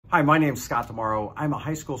Hi, my name's Scott Tomorrow. I'm a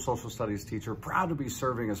high school social studies teacher, proud to be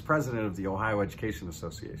serving as president of the Ohio Education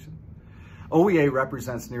Association. OhioEA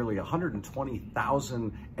represents nearly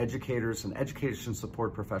 120,000 educators and education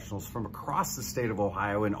support professionals from across the state of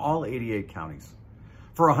Ohio in all 88 counties.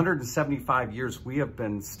 For 175 years, we have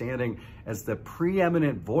been standing as the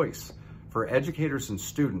preeminent voice for educators and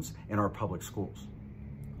students in our public schools.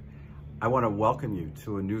 I want to welcome you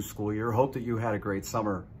to a new school year. Hope that you had a great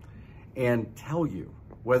summer, and tell you,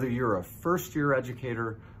 whether you're a first-year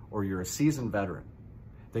educator or you're a seasoned veteran,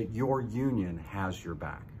 that your union has your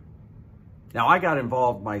back. Now, I got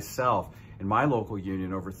involved myself in my local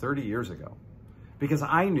union over 30 years ago because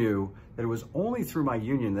I knew that it was only through my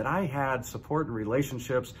union that I had support and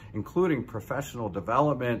relationships, including professional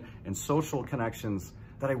development and social connections,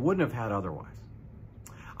 that I wouldn't have had otherwise.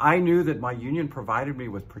 I knew that my union provided me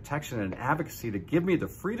with protection and advocacy to give me the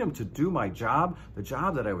freedom to do my job, the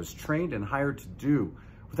job that I was trained and hired to do,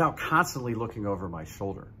 without constantly looking over my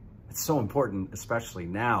shoulder. It's so important, especially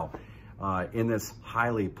now, in this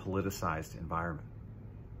highly politicized environment.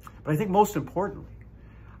 But I think most importantly,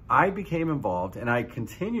 I became involved, and I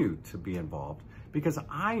continue to be involved, because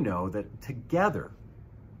I know that together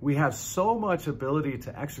we have so much ability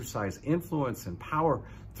to exercise influence and power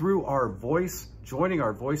through our voice, joining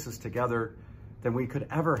our voices together, than we could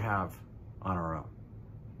ever have on our own.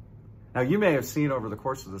 Now, you may have seen over the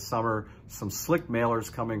course of the summer some slick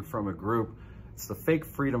mailers coming from a group. It's the Fake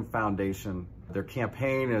Freedom Foundation. Their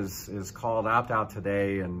campaign is called Opt Out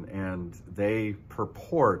Today, and they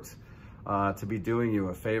purport to be doing you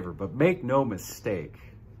a favor. But make no mistake,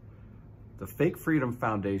 the Fake Freedom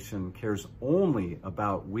Foundation cares only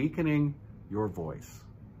about weakening your voice,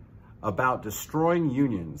 about destroying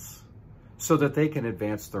unions so that they can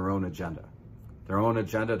advance their own agenda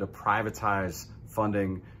to privatize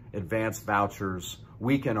funding, advance vouchers,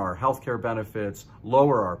 weaken our healthcare benefits,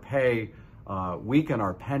 lower our pay, weaken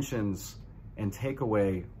our pensions, and take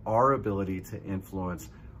away our ability to influence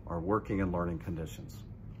our working and learning conditions.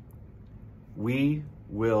 We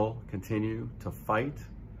will continue to fight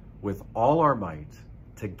with all our might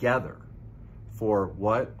together for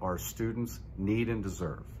what our students need and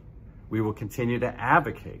deserve. We will continue to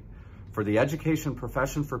advocate for the education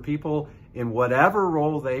profession, for people in whatever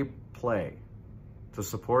role they play, to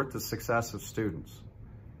support the success of students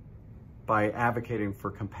by advocating for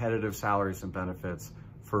competitive salaries and benefits,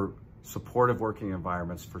 for supportive working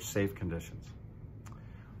environments, for safe conditions.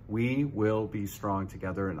 We will be strong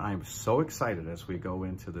together, and I'm so excited as we go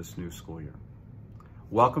into this new school year.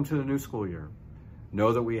 Welcome to the new school year.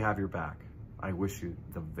 Know that we have your back. I wish you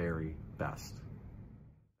the very best.